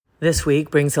This week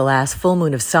brings the last full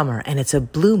moon of summer, and it's a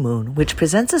blue moon, which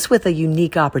presents us with a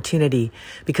unique opportunity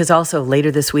because also later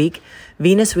this week,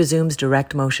 Venus resumes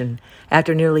direct motion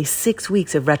after nearly 6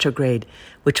 weeks of retrograde,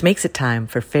 which makes it time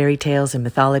for fairy tales and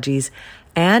mythologies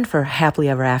and for happily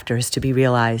ever afters to be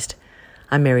realized.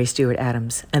 I'm Mary Stewart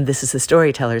Adams, and this is the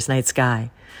Storyteller's Night Sky.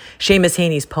 Seamus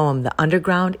Heaney's poem, The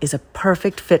Underground, is a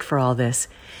perfect fit for all this.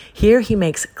 Here he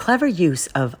makes clever use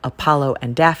of Apollo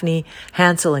and Daphne,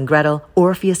 Hansel and Gretel,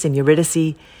 Orpheus and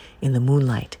Eurydice, in the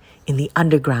moonlight, in the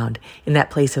underground, in that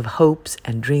place of hopes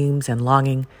and dreams and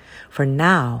longing. For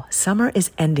now, summer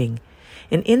is ending,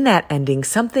 and in that ending,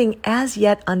 something as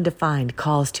yet undefined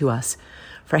calls to us.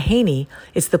 For Heaney,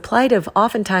 it's the plight of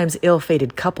oftentimes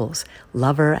ill-fated couples,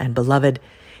 lover and beloved,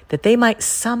 that they might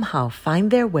somehow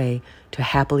find their way to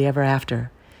happily ever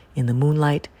after, in the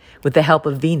moonlight, with the help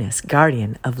of Venus,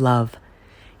 guardian of love.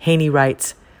 Heaney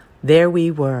writes, "There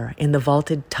we were, in the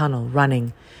vaulted tunnel,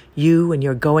 running, you in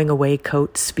your going-away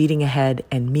coat speeding ahead,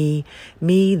 and me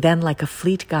then like a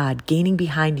fleet god gaining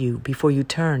behind you before you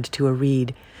turned to a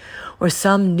reed, or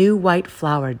some new white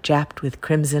flower japped with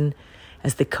crimson,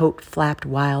 as the coat flapped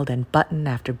wild and button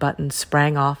after button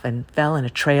sprang off and fell in a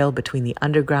trail between the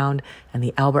underground and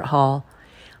the Albert Hall.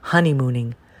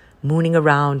 Honeymooning, mooning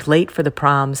around, late for the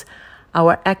Proms,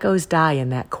 our echoes die in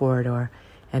that corridor,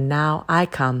 and now I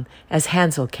come, as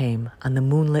Hansel came, on the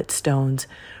moonlit stones,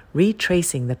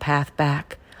 retracing the path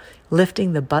back,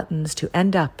 lifting the buttons to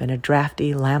end up in a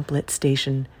draughty lamplit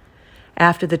station.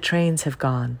 After the trains have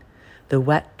gone, the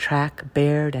wet track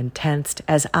bared and tensed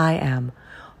as I am,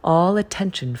 all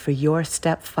attention for your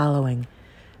step following,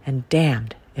 and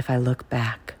damned if I look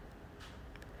back."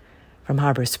 From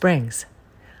Harbor Springs,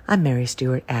 I'm Mary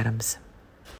Stewart Adams.